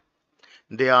wire.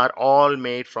 They are all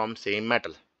made from same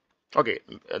metal. Okay,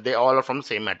 they all are from the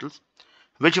same metals.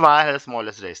 Which wire has the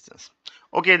smallest resistance?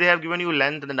 Okay, they have given you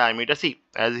length and the diameter. See,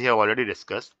 as we have already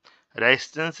discussed,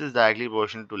 resistance is directly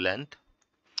proportional to length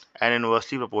and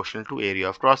inversely proportional to area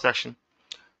of cross section.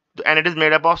 And it is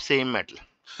made up of same metal.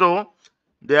 So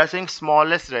they are saying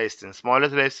smallest resistance.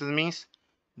 Smallest resistance means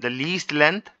the least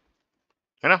length,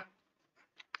 you know,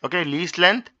 Okay, least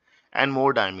length and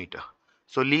more diameter.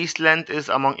 So least length is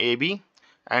among AB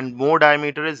and more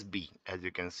diameter is B. As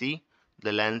you can see,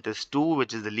 the length is 2,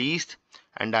 which is the least,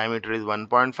 and diameter is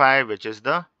 1.5, which is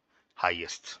the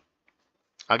highest.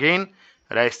 Again,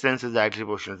 resistance is directly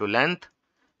proportional to length.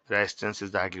 Resistance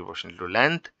is directly proportional to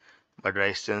length, but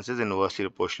resistance is inversely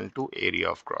proportional to area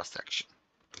of cross section.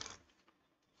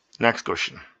 Next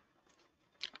question.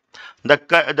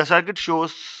 The circuit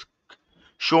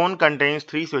shown contains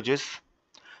 3 switches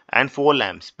and 4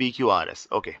 lamps PQRS.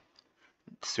 Okay,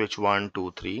 switch 1,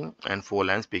 2, 3, and 4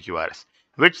 lamps PQRS.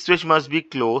 Which switch must be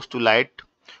closed to light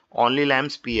only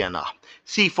lamps P and R?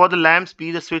 See, for the lamps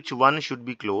P, the switch 1 should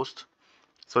be closed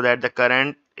so that the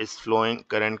current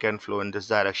can flow in this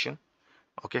direction.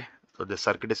 Okay, so the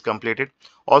circuit is completed.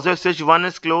 Also, if switch 1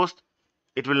 is closed,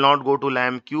 it will not go to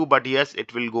lamp Q, but yes,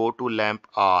 it will go to lamp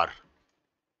R,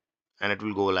 and it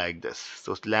will go like this.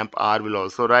 So lamp R will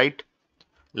also light,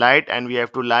 and we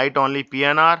have to light only P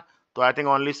and R. So I think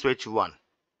only switch 1.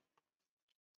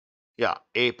 Yeah,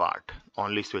 A part,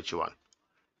 only switch 1.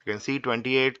 You can see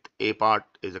 28th A part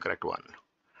is the correct one.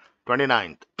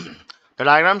 29th. The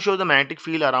diagram shows the magnetic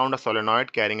field around a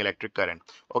solenoid carrying electric current.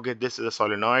 Okay, this is a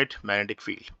solenoid magnetic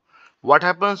field. What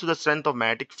happens to the strength of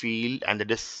magnetic field and the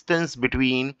distance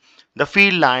between the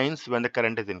field lines when the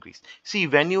current is increased? See,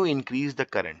 when you increase the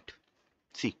current,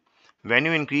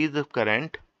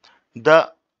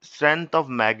 the strength of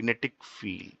magnetic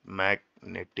field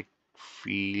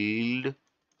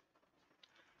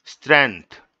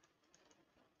strength.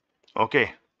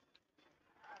 Okay,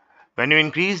 when you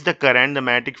increase the current, the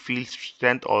magnetic field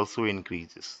strength also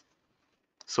increases.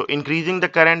 So increasing the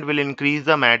current will increase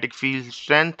the magnetic field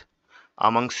strength.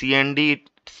 Among C and D,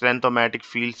 strength of magnetic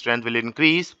field strength will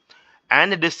increase,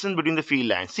 and the distance between the field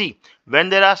lines. See, when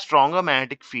there are stronger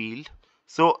magnetic field,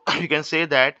 so you can say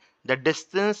that the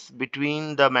distance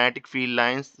between the magnetic field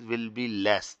lines will be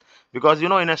less, because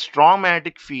in a strong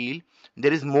magnetic field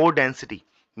there is more density,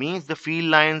 means the field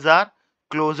lines are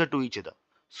closer to each other.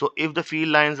 So if the field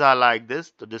lines are like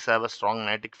this, so this have a strong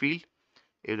magnetic field.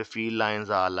 If the field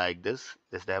lines are like this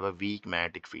they have a weak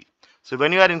magnetic field. So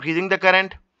when you are increasing the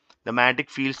current, the magnetic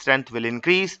field strength will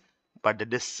increase, but the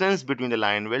distance between the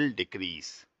line will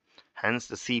decrease. Hence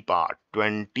the C part.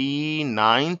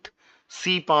 29th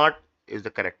C part is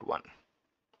the correct one.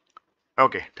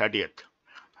 Okay, 30th.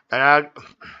 Uh,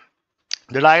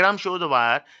 the diagram shows the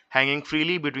wire hanging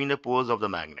freely between the poles of the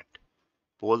magnet.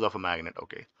 Poles of a magnet.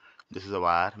 Okay, this is a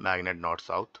wire, magnet north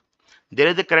south. There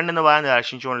is a current in the wire and the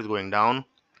direction shown is going down.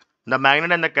 The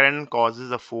magnet and the current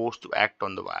causes a force to act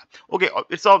on the wire. Okay,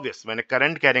 it's obvious. When a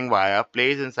current carrying wire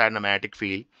plays inside a magnetic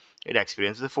field, it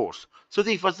experiences a force. So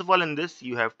see, first of all, in this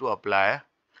you have to apply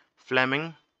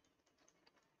Fleming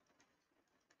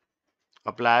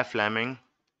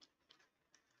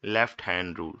left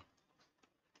hand rule.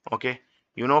 Okay,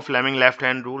 Fleming left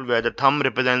hand rule, where the thumb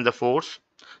represents the force,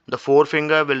 the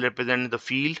forefinger will represent the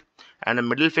field, and the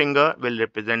middle finger will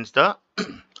represent the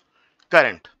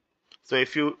current. So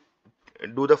if you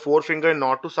do the forefinger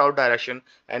north to south direction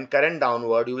and current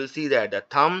downward, you will see that the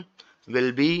thumb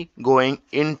will be going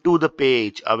into the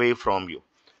page away from you.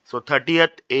 So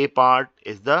 30th A part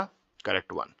is the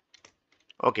correct one.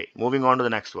 Okay, moving on to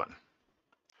the next one.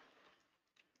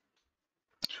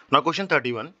 Now question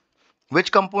 31.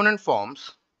 Which component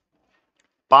forms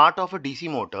part of a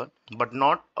DC motor but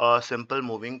not a simple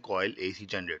moving coil AC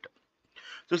generator?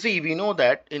 So see, we know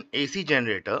that in AC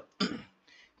generator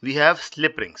we have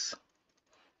slip rings.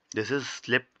 This is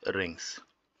slip rings.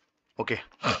 Okay,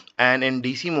 and in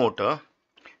DC motor,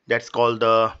 that's called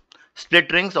the split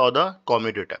rings or the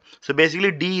commutator. So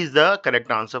basically D is the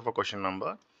correct answer for question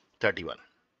number 31.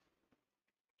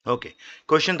 Okay,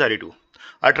 question 32.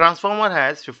 A transformer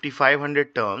has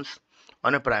 5500 turns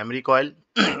on a primary coil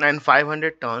and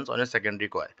 500 turns on a secondary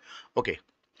coil. Okay,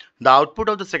 the output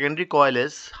of the secondary coil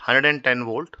is 110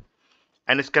 volt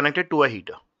and is connected to a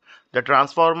heater. The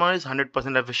transformer is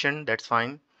 100% efficient, that's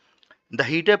fine. The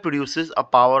heater produces a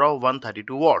power of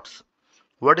 132 watts.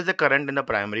 What is the current in the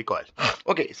primary coil?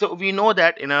 Okay, so we know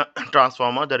that in a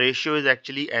transformer the ratio is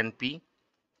actually NP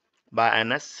by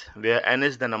NS, where N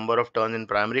is the number of turns in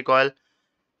primary coil,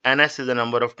 NS is the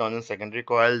number of turns in secondary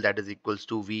coil, that is equals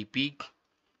to VP,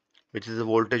 which is the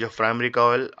voltage of primary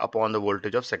coil upon the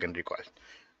voltage of secondary coil.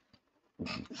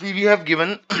 We have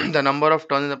given the number of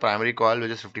turns in the primary coil,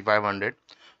 which is 5500.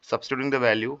 Substituting the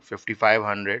value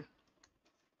 5500.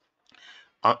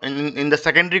 In the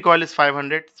secondary coil is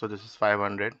 500, so this is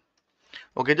 500.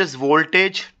 Okay, this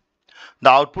voltage,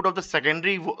 the output of the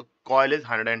secondary coil is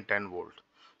 110 volt.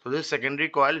 So this secondary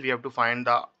coil, we have to find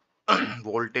the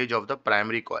voltage of the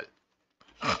primary coil.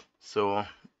 So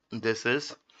This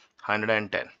is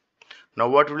 110. Now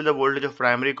what will be the voltage of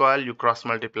primary coil? You cross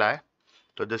multiply.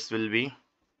 So this will be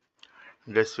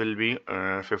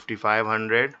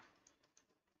 5500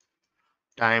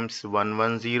 times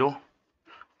 110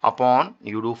 upon,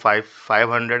 you do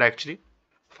 500 actually,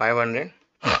 500,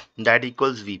 that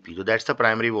equals Vp. So that's the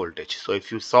primary voltage. So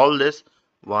if you solve this,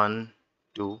 1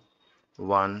 2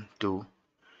 1 2,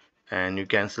 and you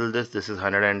cancel this is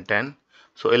 110.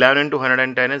 So 11 into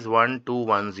 110 is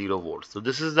 1210 volts. So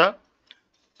this is the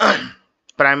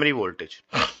primary voltage.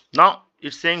 Now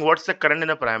it's saying what's the current in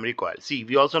the primary coil. See,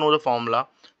 we also know the formula.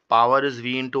 Power is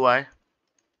V into I.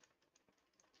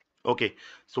 Okay,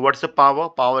 so what's the power?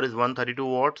 Power is 132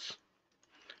 watts,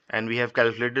 and we have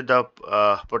calculated the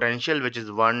potential, which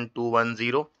is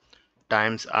 1210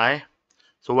 times I.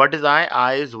 So what is I?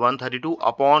 I is 132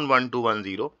 upon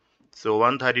 1210. So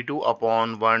 132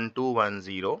 upon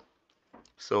 1210.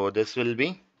 So this will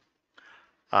be,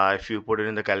 if you put it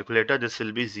in the calculator, this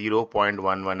will be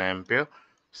 0.11 ampere.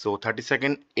 So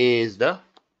 32nd A is the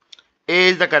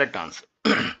correct answer.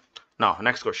 Now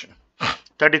next question,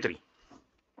 33.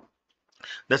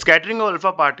 The scattering of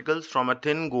alpha particles from a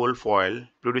thin gold foil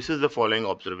produces the following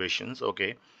observations.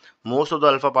 Okay, most of the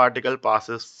alpha particle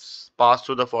pass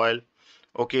through the foil.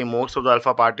 Okay, most of the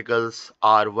alpha particles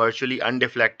are virtually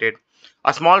undeflected.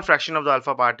 A small fraction of the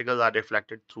alpha particles are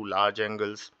deflected through large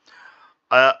angles.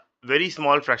 A very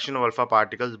small fraction of alpha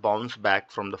particles bounce back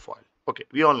from the foil. Okay,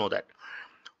 we all know that.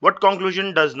 What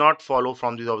conclusion does not follow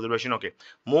from this observation? Okay,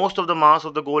 most of the mass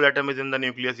of the gold atom is in the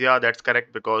nucleus. Yeah, that's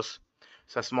correct, because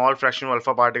it's a small fraction of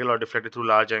alpha particle are deflected through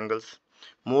large angles.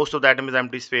 Most of the atom is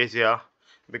empty space. Yeah,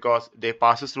 because they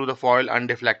passes through the foil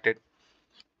undeflected.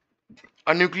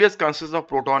 A nucleus consists of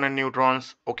proton and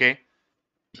neutrons. Okay,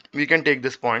 we can take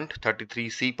this point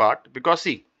 33C part, because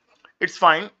see, it's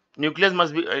fine. Nucleus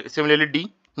must be similarly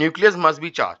D. Nucleus must be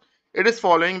charged. It is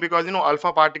following because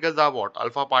alpha particles are what?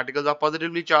 Alpha particles are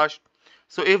positively charged.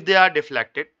 So if they are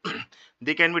deflected,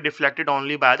 they can be deflected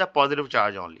only by the positive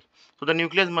charge only. So the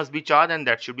nucleus must be charged, and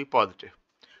that should be positive.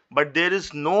 But there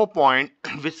is no point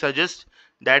which suggests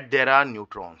that there are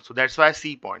neutrons. So that's why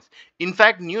C points. In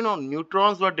fact,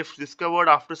 neutrons were discovered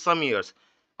after some years.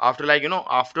 After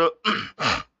after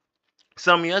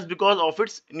some years, because of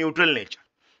its neutral nature.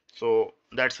 So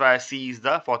that's why C is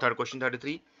the, for third question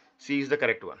 33, C is the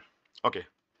correct one. Okay,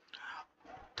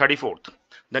 34th.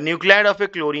 The nuclide of a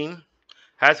chlorine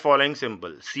has following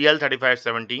symbol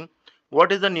Cl3517.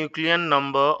 What is the nucleon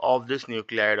number of this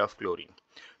nuclide of chlorine?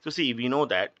 So see, we know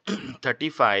that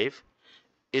 35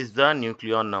 is the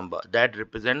nucleon number that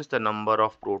represents the number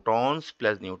of protons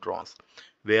plus neutrons,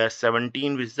 where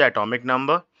 17, which is the atomic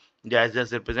number, that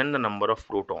just represent the number of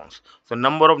protons. So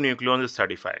number of nucleons is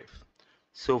 35.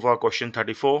 So for question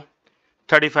 34,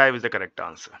 35 is the correct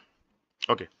answer.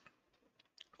 Okay,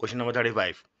 question number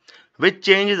 35. Which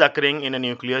change is occurring in a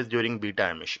nucleus during beta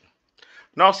emission?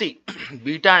 Now see,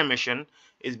 beta emission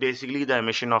is basically the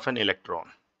emission of an electron.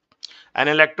 An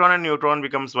electron and neutron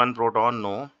becomes one proton.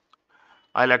 No.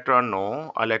 Electron,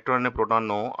 no. Electron and a proton,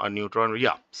 no. A neutron,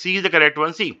 yeah. C is the correct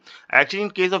one. See, actually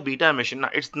in case of beta emission,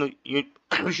 it's you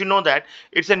should know that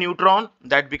it's a neutron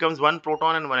that becomes one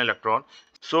proton and one electron.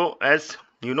 So as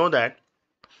you know that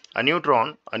a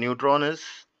neutron is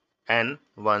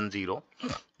N10.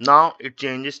 Now it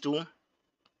changes to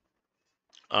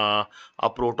a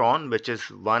proton, which is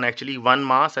one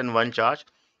mass and one charge,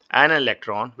 and an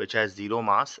electron which has zero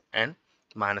mass and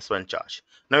minus one charge.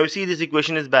 Now you see this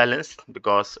equation is balanced,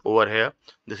 because over here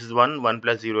this is 1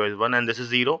 plus 0 is 1, and this is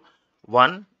 0,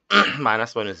 1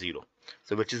 minus 1 is 0.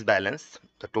 So which is balanced,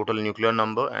 the total nuclear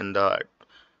number and the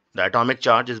atomic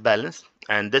charge is balanced,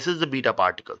 and this is the beta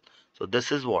particle. So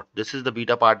this is what? This is the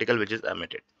beta particle which is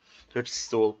emitted.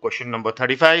 So question number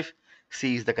 35,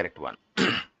 C is the correct one.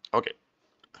 Okay.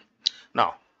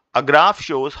 Now, a graph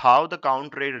shows how the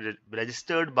count rate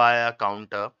registered by a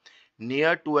counter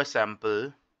near to a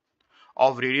sample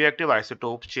of radioactive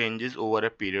isotopes changes over a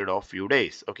period of few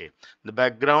days. Okay, the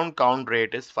background count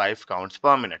rate is 5 counts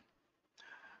per minute.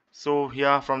 So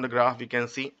here from the graph we can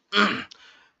see.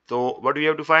 So what we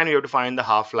have to find? We have to find the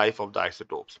half-life of the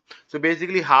isotopes. So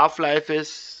basically half-life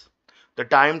is the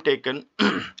time taken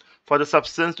for the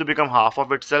substance to become half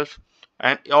of itself,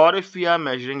 and or if we are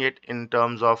measuring it in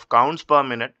terms of counts per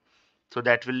minute, so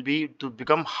that will be to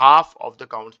become half of the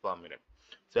counts per minute.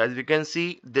 So as we can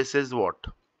see, this is what?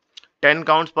 10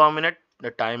 counts per minute.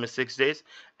 The time is 6 days,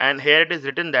 and here it is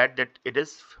written that it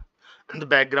is the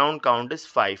background count is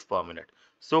 5 per minute.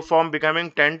 So from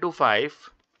becoming 10 to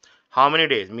 5, how many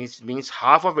days? Means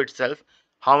half of itself.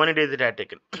 How many days it had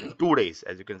taken? 2 days.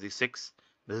 As you can see, 6.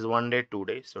 This is 1 day, 2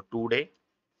 days. So 2 day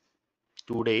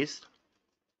 2 days.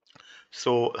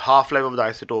 So half-life of the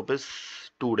isotope is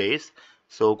 2 days.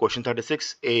 So question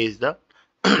 36 is the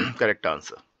correct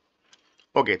answer.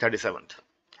 Okay, 37th.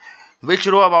 Which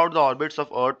row about the orbits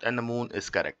of Earth and the Moon is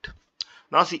correct?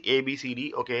 Now see A, B, C,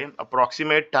 D. Okay,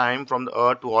 approximate time from the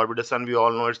Earth to orbit the Sun, we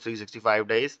all know it's 365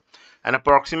 days. And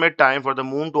approximate time for the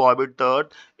Moon to orbit the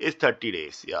Earth is 30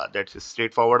 days. Yeah, that's a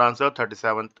straightforward answer.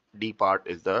 37th D part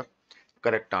is the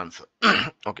correct answer.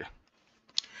 Okay.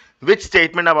 Which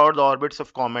statement about the orbits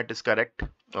of comet is correct?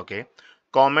 Okay.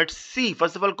 Comets, see,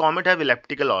 first of all, comet have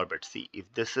elliptical orbits. See, if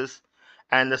this is,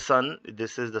 and the Sun,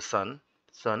 this is the Sun.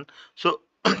 So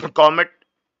comet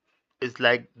is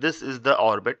like, this is the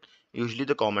orbit usually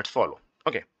the comets follow.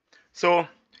 Okay, so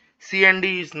C and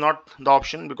D is not the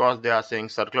option because they are saying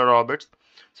circular orbits,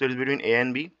 so it is between A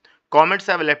and B. Comets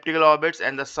have elliptical orbits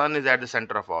and the Sun is at the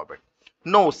center of orbit.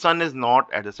 No, Sun is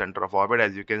not at the center of orbit.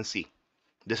 As you can see,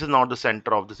 this is not the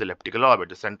center of this elliptical orbit.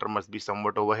 The center must be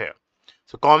somewhat over here.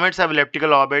 So comets have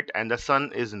elliptical orbit and the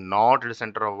Sun is not at the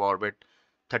center of orbit.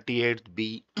 38th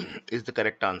B is the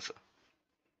correct answer.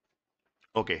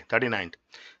 Okay, 39th.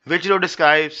 Which row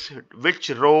describes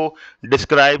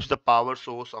the power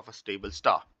source of a stable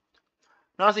star?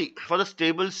 Now see, for the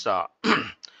stable star,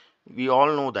 we all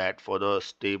know that for the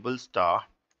stable star,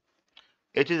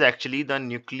 it is actually the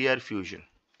nuclear fusion.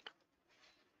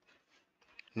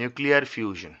 Nuclear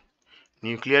fusion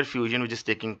which is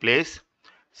taking place.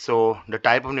 So the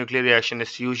type of nuclear reaction is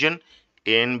fusion.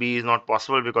 A and B is not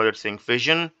possible because it's saying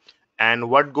fission. And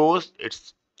what goes?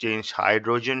 It's changed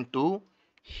hydrogen to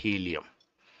helium.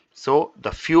 So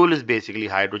the fuel is basically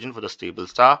hydrogen for the stable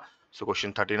star. So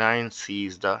question 39, C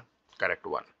is the correct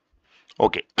one.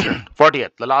 Okay,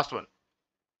 40th, the last one.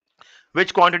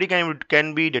 Which quantity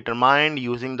can be determined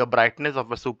using the brightness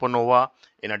of a supernova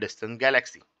in a distant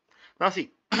galaxy? Now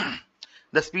see,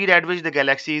 the speed at which the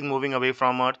galaxy is moving away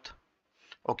from Earth.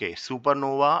 Okay,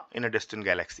 supernova in a distant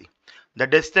galaxy. The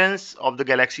distance of the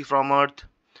galaxy from Earth,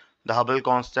 the Hubble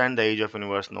constant, the age of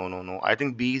universe. No. I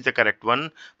think B is the correct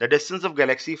one. The distance of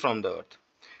galaxy from the Earth.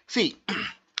 See,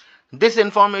 this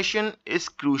information is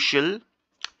crucial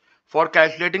for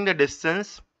calculating the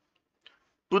distance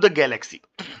to the galaxy.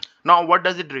 Now, what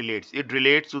does it relate? It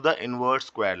relates to the inverse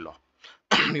square law.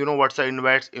 You know what's the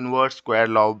inverse square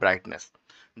law of brightness?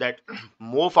 That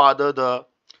more farther the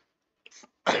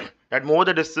more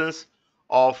the distance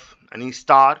of any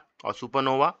star or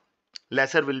supernova,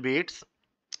 lesser will be its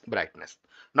brightness.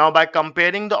 Now, by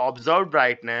comparing the observed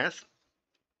brightness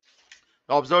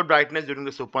during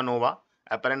the supernova,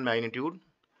 apparent magnitude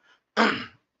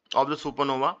of the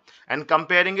supernova, and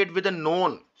comparing it with a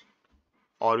known,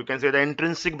 or you can say the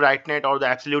intrinsic brightness or the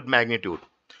absolute magnitude,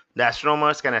 the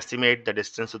astronomers can estimate the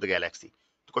distance to the galaxy.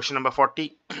 Question number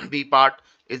 40, B part,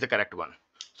 is the correct one.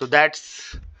 So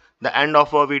that's the end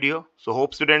of our video. So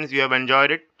hope students you have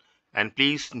enjoyed it, and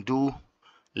please do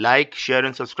like, share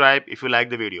and subscribe if you like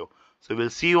the video. So we'll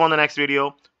see you on the next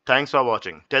video. Thanks for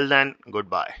watching. Till then,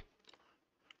 goodbye.